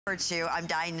Virtue, I'm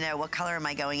dying to know, what color am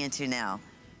I going into now?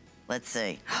 Let's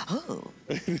see. Oh,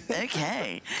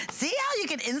 okay. See how you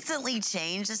can instantly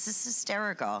change? This is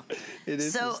hysterical. It is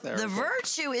hysterical. So the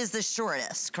Virtue is the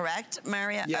shortest, correct,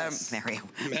 Mario? Yes. Mario.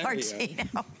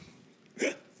 Martino.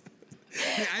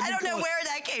 I don't know where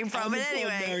that came from, but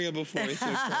anyway. Mario before.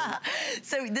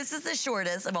 So this is the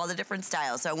shortest of all the different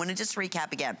styles. So I want to just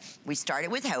recap again. We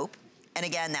started with Hope. And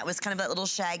again, that was kind of that little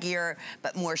shaggier,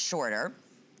 but more shorter.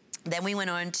 Then we went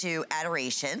on to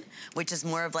Adoration, which is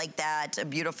more of like that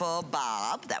beautiful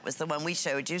bob. That was the one we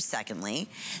showed you secondly.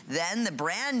 Then the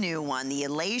brand new one, the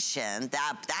Elation,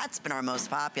 that's been our most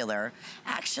popular.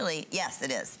 Actually, yes,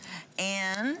 it is.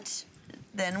 And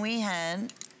then we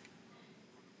had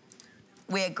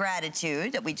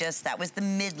Gratitude, that was the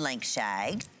mid-length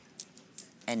shag.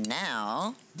 And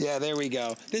now... Yeah, there we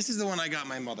go. This is the one I got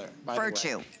my mother, by Virtue.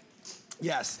 the way.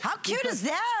 Yes. How cute is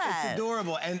that? It's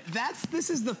adorable. And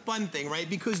this is the fun thing, right?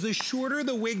 Because the shorter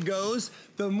the wig goes,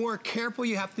 the more careful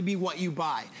you have to be what you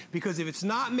buy. Because if it's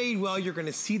not made well, you're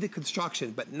gonna see the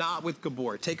construction, but not with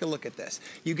Gabor. Take a look at this.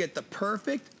 You get the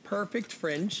perfect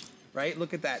fringe, right?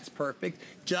 Look at that, it's perfect.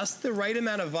 Just the right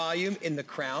amount of volume in the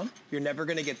crown. You're never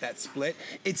gonna get that split.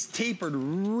 It's tapered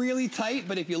really tight,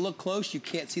 but if you look close, you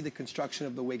can't see the construction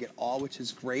of the wig at all, which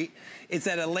is great. It's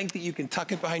at a length that you can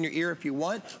tuck it behind your ear if you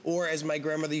want, or as my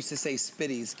grandmother used to say,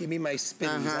 spitties. Give me my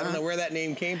spitties. I don't know where that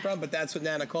name came from, but that's what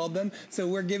Nana called them. So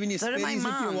we're giving you spitties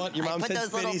if you want. Your mom said spitties too? I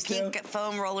put those little pink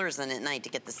foam rollers in at night to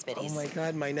get the spitties. Oh my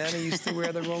God, my Nana used to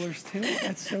wear the rollers too.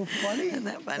 That's so funny. Isn't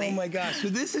that funny? Oh my gosh. So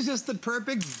this is just the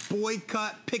perfect boy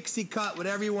cut, pixie cut,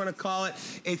 whatever you want to call it.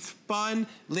 It's fun.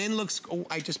 Lynn looks, oh,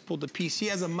 I just pulled the piece. She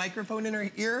has a microphone in her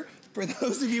ear. For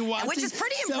those of you watching. Which is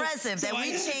pretty impressive that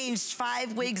we changed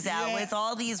 5 wigs out with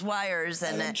all these wires.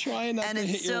 And I'm trying not to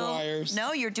hit your wires.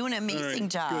 No, you're doing an amazing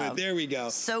job. Good, there we go.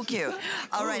 So cute.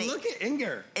 Alrighty. Oh, look at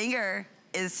Inger. Inger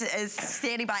is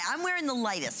standing by. I'm wearing the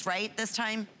lightest, right, this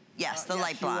time? Yes, the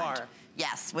light blonde. You are.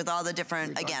 Yes, with all the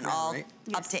different, again, brown, all right?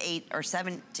 up to 8 or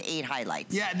 7 to 8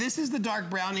 highlights. Yeah, this is the dark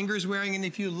brown Inger's wearing, and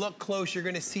if you look close, you're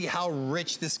gonna see how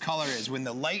rich this color is. When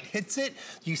the light hits it,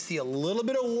 you see a little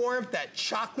bit of warmth, that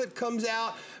chocolate comes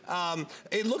out.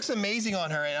 It looks amazing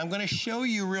on her, and I'm gonna show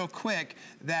you real quick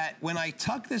that when I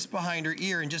tuck this behind her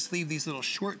ear and just leave these little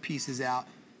short pieces out,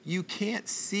 you can't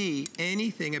see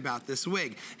anything about this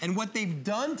wig. And what they've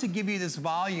done to give you this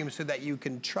volume so that you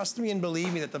can trust me and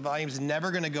believe me that the volume's never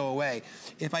gonna go away,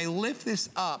 if I lift this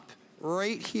up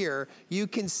right here, you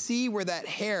can see where that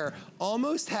hair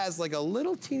almost has like a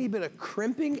little teeny bit of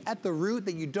crimping at the root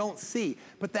that you don't see.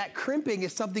 But that crimping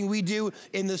is something we do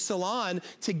in the salon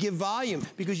to give volume,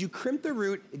 because you crimp the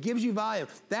root, it gives you volume.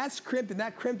 That's crimped, and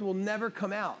that crimp will never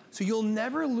come out. So you'll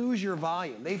never lose your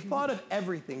volume. They've thought of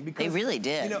everything, because they really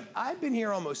did. You know, I've been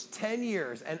here almost 10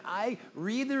 years, and I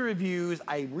read the reviews,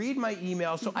 I read my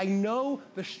emails, so I know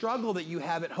the struggle that you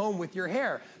have at home with your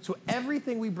hair. So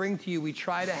everything we bring to you, we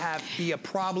try to have be a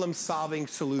problem-solving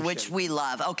solution. Which we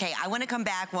love. Okay, I want to come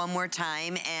back one more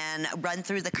time and run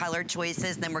through the color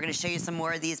choices, and then we're going to show you some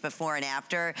more of these before and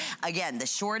after. Again, the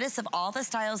shortest of all the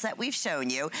styles that we've shown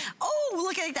you. Oh,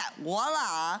 look at that.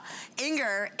 Voila.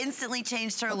 Inger instantly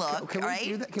changed her look,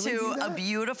 right? To a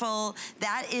beautiful,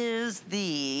 that is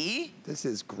the... This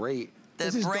is great.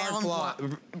 This is brown dark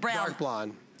blonde. Dark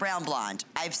blonde. Brown blonde.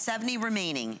 I have 70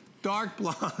 remaining. Dark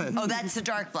blonde. Oh, that's the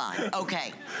dark blonde.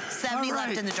 Okay. 70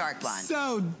 left in the dark blonde.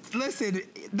 So, listen,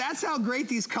 that's how great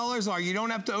these colors are. You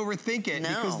don't have to overthink it,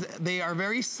 because they are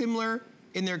very similar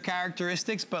in their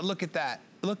characteristics, but look at that.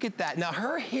 Look at that. Now,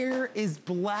 her hair is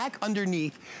black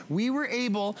underneath. We were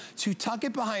able to tuck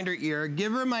it behind her ear,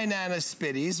 give her my Nana's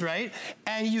spitties, right?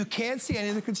 And you can't see any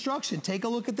of the construction. Take a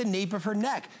look at the nape of her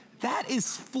neck. That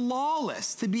is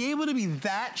flawless. To be able to be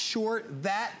that short,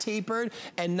 that tapered,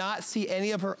 and not see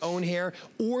any of her own hair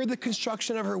or the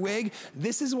construction of her wig,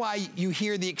 this is why you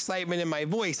hear the excitement in my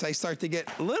voice. I start to get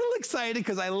a little excited,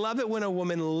 because I love it when a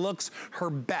woman looks her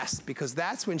best, because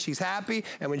that's when she's happy,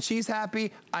 and when she's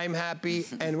happy, I'm happy,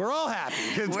 and we're all happy.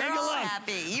 We're all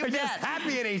happy. We're just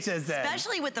happy at HSN.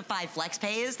 Especially with the 5 flex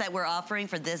pays that we're offering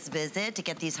for this visit to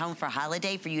get these home for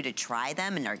holiday, for you to try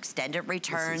them, and our extended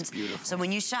returns. This is beautiful. So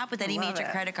when you shop with any major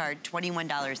credit card,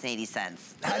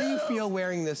 $21.80. How do you feel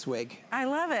wearing this wig? I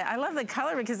love it. I love the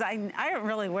color, because I don't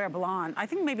really wear blonde. I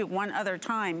think maybe one other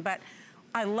time, but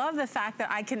I love the fact that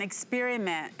I can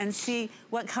experiment and see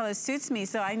what color suits me.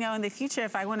 So I know in the future,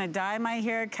 if I want to dye my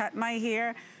hair, cut my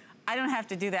hair, I don't have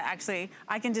to do that, actually.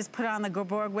 I can just put on the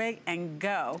Gabor wig and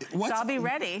go. So I'll be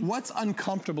ready. What's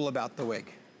uncomfortable about the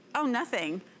wig? Oh,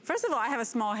 nothing. First of all, I have a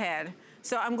small head.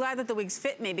 So I'm glad that the wigs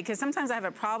fit me, because sometimes I have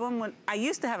a problem I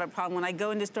used to have a problem when I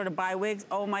go into the store to buy wigs.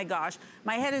 Oh my gosh,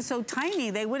 my head is so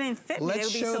tiny, they wouldn't fit me, they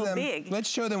would be so big. Let's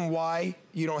show them why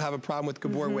you don't have a problem with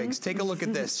Gabor wigs. Take a look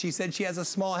at this. She said she has a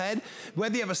small head.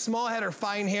 Whether you have a small head or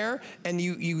fine hair, and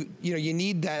you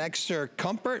need that extra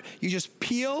comfort, you just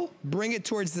peel, bring it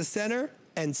towards the center,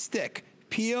 and stick.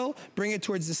 Peel, bring it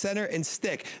towards the center, and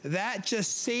stick. That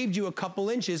just saved you a couple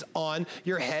inches on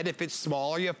your head if it's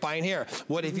small or you have fine hair.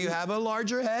 What if you have a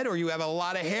larger head or you have a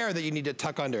lot of hair that you need to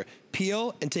tuck under?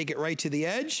 Peel and take it right to the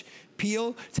edge.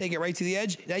 Peel, take it right to the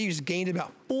edge. Now you just gained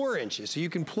about 4 inches. So you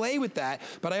can play with that.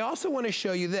 But I also want to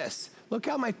show you this. Look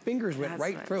how my fingers went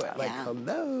right through it. Like,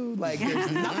 hello. Like,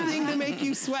 there's nothing to make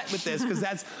you sweat with this, because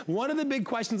that's one of the big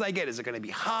questions I get. Is it going to be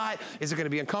hot? Is it going to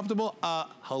be uncomfortable?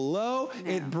 Hello. No.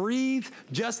 It breathes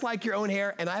just like your own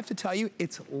hair. And I have to tell you,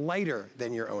 it's lighter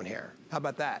than your own hair. How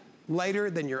about that? Lighter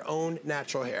than your own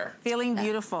natural hair. Feeling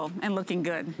beautiful and looking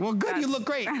good. Well, good, you look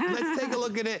great. Let's take a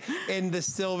look at it in the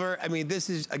silver. I mean, this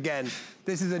is, again,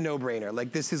 this is a no-brainer.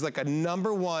 Like, this is like a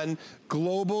 #1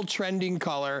 global trending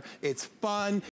color. It's fun.